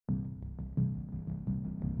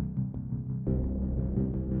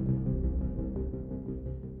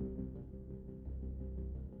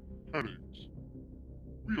headaches.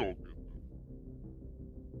 We all get them.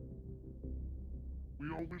 We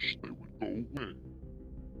all wish they would go away.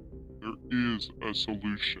 There is a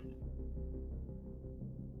solution.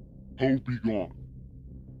 Ho be gone.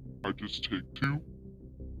 I just take two.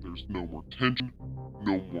 There's no more tension,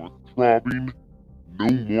 no more throbbing, no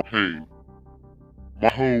more pain. My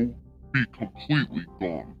hoe be completely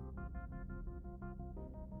gone.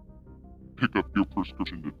 Pick up your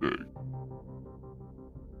prescription today.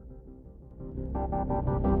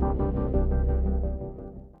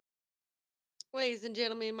 Ladies and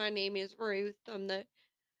gentlemen, my name is Ruth. I'm the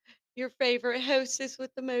your favorite hostess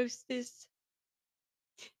with the mostest.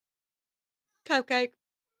 Cupcake.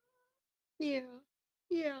 Yeah.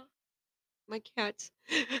 Yeah. My cat's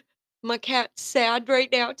my cat's sad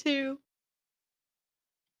right now too.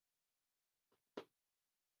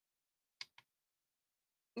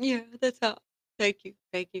 Yeah, that's how. Thank you.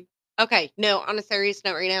 Thank you. Okay, no, on a serious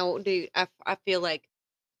note right now, dude, I feel like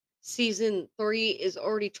season 3 is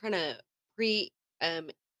already trying to pre um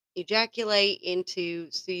ejaculate into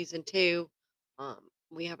season 2.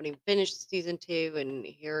 We haven't even finished season 2 and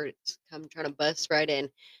here it's come trying to bust right in.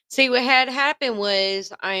 See what had happened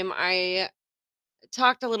was I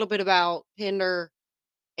talked a little bit about Tinder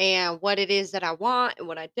and what it is that I want and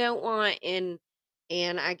what I don't want and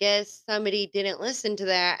I guess somebody didn't listen to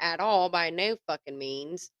that at all by no fucking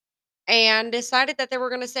means and decided that they were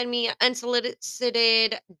going to send me an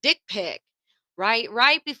unsolicited dick pic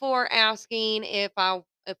right before asking if I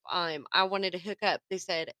wanted to hook up. They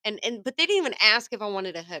said and but they didn't even ask if I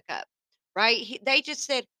wanted to hook up, right? They just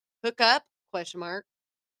said hook up question mark.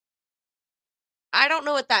 I don't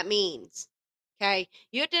know what that means. Okay,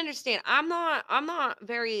 you have to understand. I'm not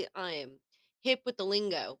very hip with the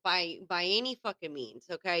lingo by any fucking means.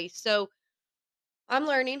 Okay, so I'm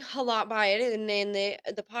learning a lot by it, and then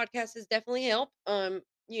the podcast has definitely helped.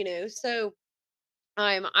 So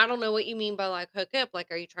I don't know what you mean by like hook up. Like,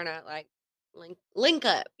 are you trying to like link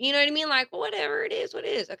up? You know what I mean? Like, whatever it is, what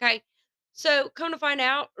it is. Okay. So come to find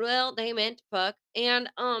out, well, they meant to fuck, and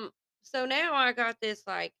so now I got this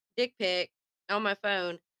like dick pic on my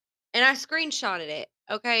phone, and I screenshotted it.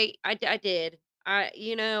 Okay, I did. I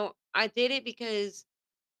did it because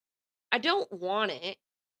I don't want it.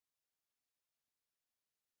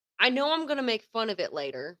 I know I'm gonna make fun of it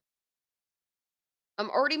later. I'm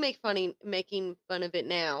already making fun of it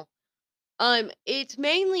now. It's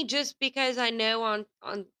mainly just because I know on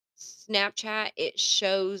Snapchat it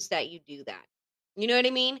shows that you do that. You know what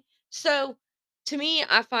I mean? So to me,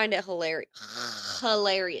 I find it hilarious.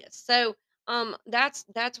 So that's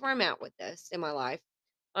where I'm at with this in my life.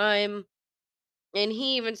 Um, and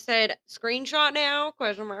he even said screenshot now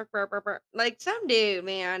question mark brr, brr, brr." Like some dude,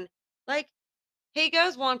 man. Like he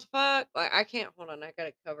goes want to fuck. Like I can't hold on. I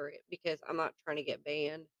gotta cover it because I'm not trying to get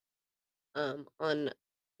banned on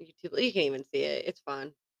YouTube. You can't even see it. It's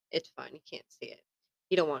fine. It's fine. You can't see it.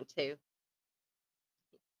 You don't want to.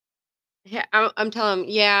 Yeah, I'm telling him,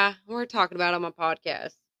 yeah, we're talking about it on my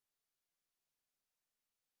podcast.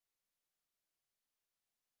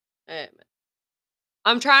 Um,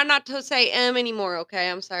 I'm trying not to say anymore, okay?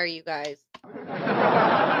 I'm sorry, you guys.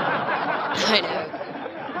 I know.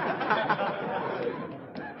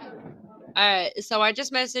 So I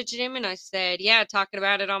just messaged him and I said, yeah, talking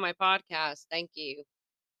about it on my podcast. Thank you.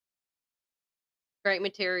 Great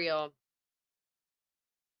material.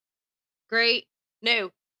 Great.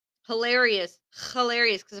 No, hilarious.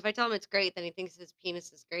 Hilarious. Because if I tell him it's great, then he thinks his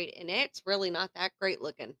penis is great. And it's really not that great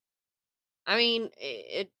looking. I mean,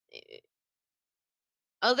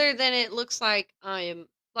 other than it looks like I'm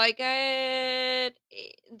like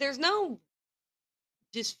there's no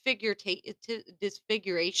disfiguration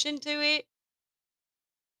to it,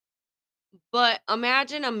 but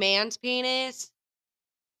imagine a man's penis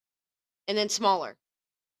and then smaller.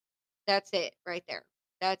 That's it right there.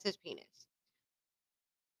 That's his penis.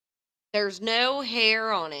 There's no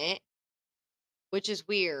hair on it, which is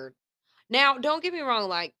weird. Now, don't get me wrong,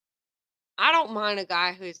 like I don't mind a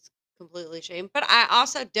guy who's completely shaved, but I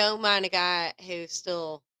also don't mind a guy who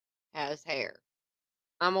still has hair.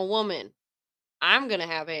 I'm a woman. I'm gonna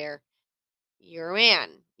have hair. You're a man.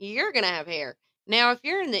 You're gonna have hair. Now, if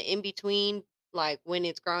you're in the in between, like when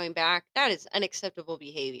it's growing back, that is unacceptable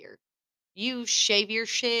behavior. You shave your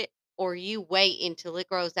shit or you wait until it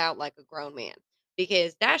grows out like a grown man.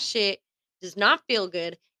 Because that shit does not feel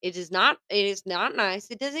good. It is not nice.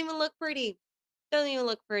 It doesn't even look pretty. Doesn't even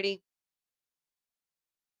look pretty.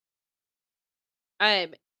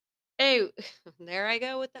 Um oh there I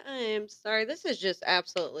go with the sorry, this is just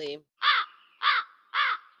absolutely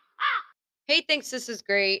He thinks this is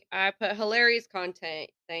great. I put hilarious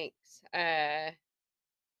content. Thanks.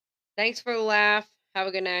 Thanks for the laugh. Have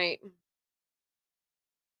a good night.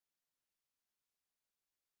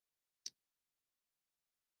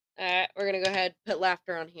 We're gonna go ahead and put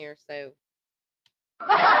laughter on here. So,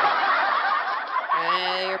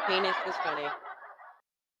 your penis is funny.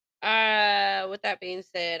 With that being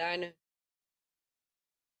said, I know.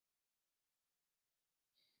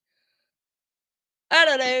 I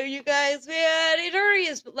don't know, you guys, man. It already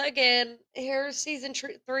is. Again, here's season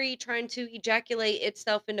 3 trying to ejaculate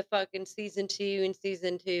itself into fucking season 2, and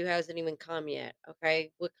season 2 hasn't even come yet. Okay,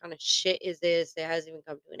 what kind of shit is this? It hasn't even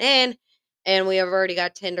come to an end, and we have already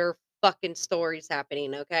got tender fucking stories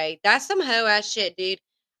happening. Okay, that's some hoe ass shit, dude.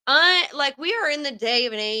 I like we are in the day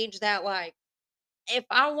of an age that like if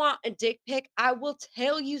I want a dick pic, I will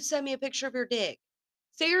tell you send me a picture of your dick.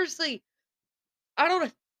 Seriously, I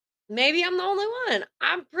don't. Maybe I'm the only one.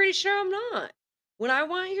 I'm pretty sure I'm not. When I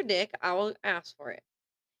want your dick, I will ask for it.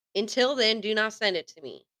 Until then, do not send it to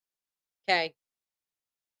me. Okay?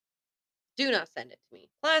 Do not send it to me.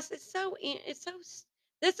 Plus,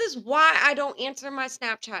 this is why I don't answer my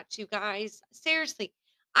Snapchats, you guys. Seriously.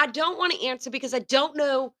 I don't want to answer because I don't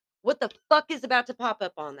know what the fuck is about to pop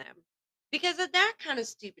up on them. Because of that kind of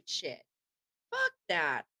stupid shit. Fuck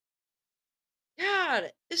that. God,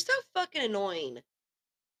 it's so fucking annoying.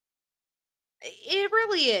 It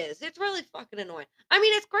really is. It's really fucking annoying. I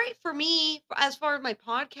mean, it's great for me as far as my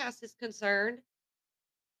podcast is concerned,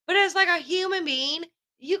 but as like a human being,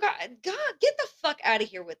 you got God, get the fuck out of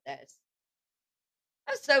here with this.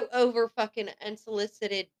 I'm so over fucking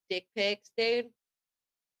unsolicited dick pics, dude.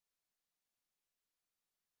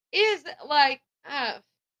 It is like it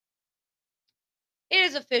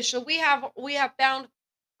is official. We have found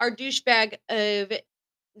our douchebag of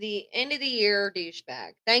the end of the year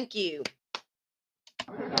douchebag. Thank you.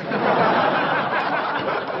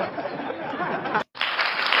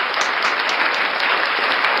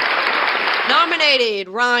 Nominated,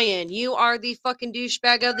 Ryan. You are the fucking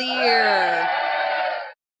douchebag of the year.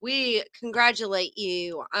 We congratulate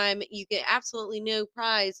you. You get absolutely no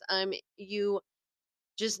prize. You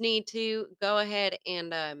just need to go ahead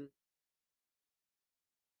and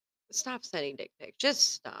stop sending dick pics.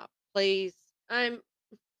 Just stop, please. I'm.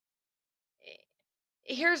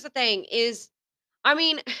 Here's the thing: is I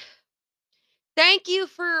mean, thank you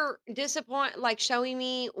for like showing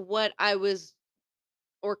me what I was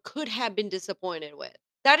or could have been disappointed with.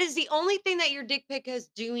 That is the only thing that your dick pic is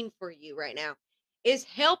doing for you right now, is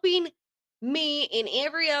helping me and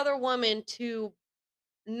every other woman to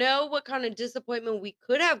know what kind of disappointment we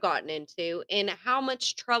could have gotten into and how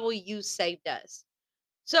much trouble you saved us.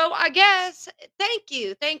 So I guess thank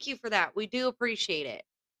you. Thank you for that. We do appreciate it.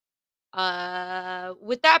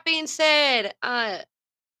 With that being said,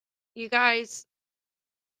 you guys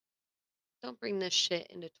don't bring this shit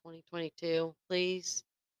into 2022, please.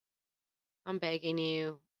 I'm begging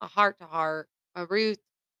you. A heart to heart, a Ruth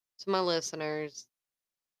to my listeners.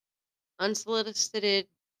 Unsolicited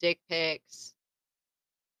dick pics.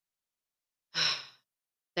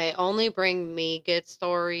 They only bring me good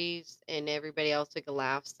stories and everybody else to get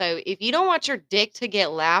laughs. So if you don't want your dick to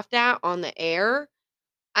get laughed at on the air,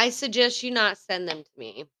 I suggest you not send them to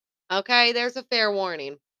me. Okay, there's a fair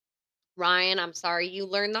warning. Ryan, I'm sorry you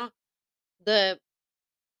learned the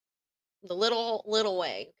the little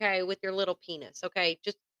way, okay, with your little penis. Okay,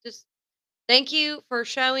 just thank you for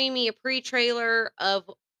showing me a pre-trailer of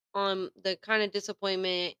the kind of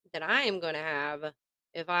disappointment that I am going to have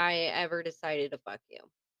if I ever decided to fuck you.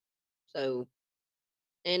 So,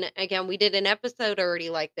 and again, we did an episode already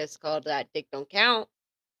like this called That Dick Don't Count.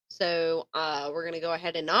 So, we're going to go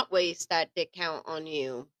ahead and not waste that dick count on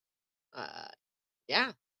you. Uh,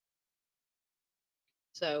 yeah.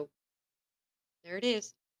 So, there it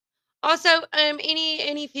is. Also,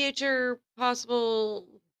 any future possible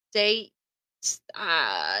dates,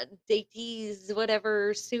 datees,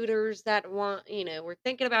 whatever suitors that want, we're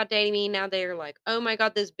thinking about dating me now. They're like, oh my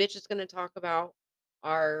god, this bitch is gonna talk about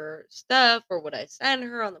our stuff or what I send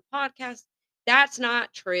her on the podcast. That's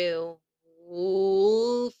not true.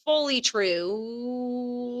 Ooh, fully true.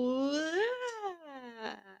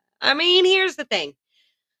 I mean, here's the thing.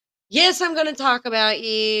 Yes, I'm gonna talk about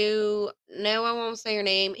you. No, I won't say your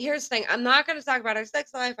name. Here's the thing. I'm not gonna talk about our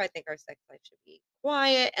sex life. I think our sex life should be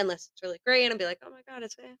quiet unless it's really great and I'll be like, oh my god,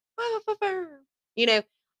 it's you know.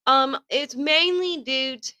 It's mainly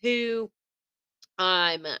due to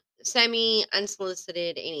semi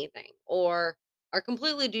unsolicited anything or are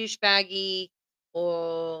completely douchebaggy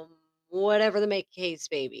or whatever the make case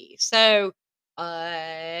may be. So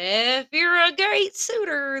if you're a great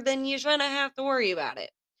suitor, then you're gonna have to worry about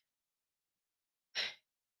it.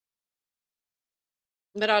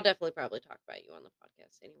 But I'll definitely probably talk about you on the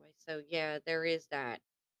podcast anyway. So yeah, there is that.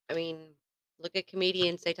 I mean, look at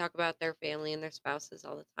comedians, they talk about their family and their spouses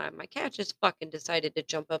all the time. My cat just fucking decided to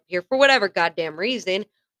jump up here for whatever goddamn reason.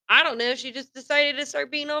 I don't know. She just decided to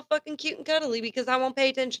start being all fucking cute and cuddly because I won't pay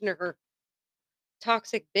attention to her.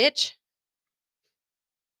 Toxic bitch.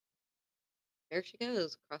 There she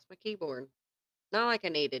goes across my keyboard. Not like I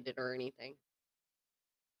needed it or anything.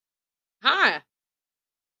 Hi,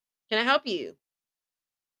 can I help you?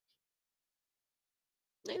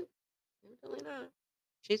 No, definitely not.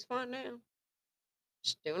 She's fine now.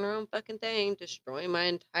 Just doing her own fucking thing, destroying my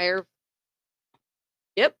entire.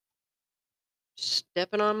 Yep,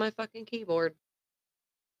 stepping on my fucking keyboard.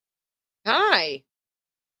 Hi,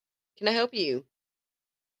 can I help you?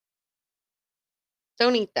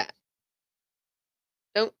 Don't eat that.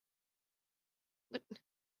 Don't. What?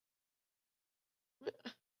 What?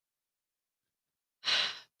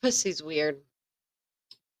 Pussy's weird.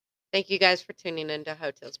 Thank you guys for tuning into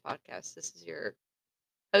Hotels Podcast. This is your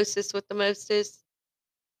hostess with the mostest,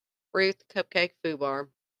 Ruth Cupcake Foobar.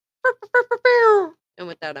 And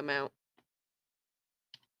with that, I'm out.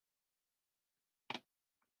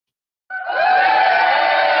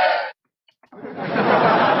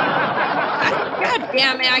 God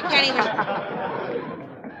damn it, I can't even.